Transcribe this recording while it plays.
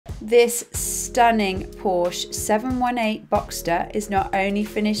This stunning Porsche 718 Boxster is not only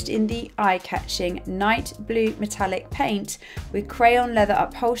finished in the eye-catching night blue metallic paint with Crayon leather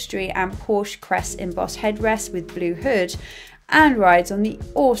upholstery and Porsche Crest embossed headrests with blue hood, and rides on the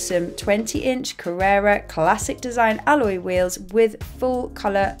awesome 20-inch Carrera classic design alloy wheels with full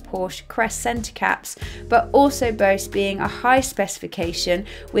colour Porsche Crest centre caps, but also boasts being a high specification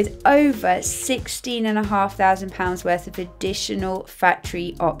with over £16,500 worth of additional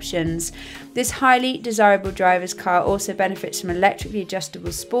factory options. This highly desirable driver's car also benefits from electrically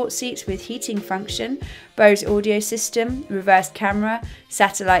adjustable sports seats with heating function, BOSE Audio System, reverse camera,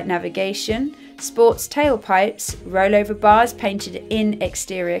 satellite navigation, sports tailpipes, rollover bars painted in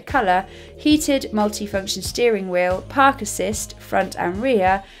exterior colour, heated multifunction steering wheel, park assist, front and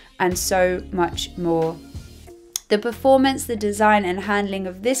rear, and so much more. The performance, the design and handling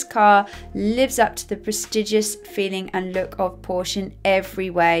of this car lives up to the prestigious feeling and look of Porsche in every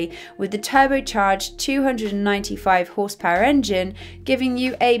way, with the turbocharged 295 horsepower engine giving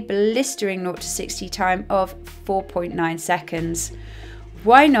you a blistering 0 to 60 time of 4.9 seconds.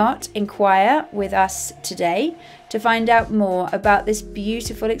 Why not inquire with us today to find out more about this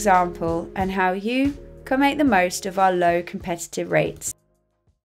beautiful example and how you can make the most of our low competitive rates.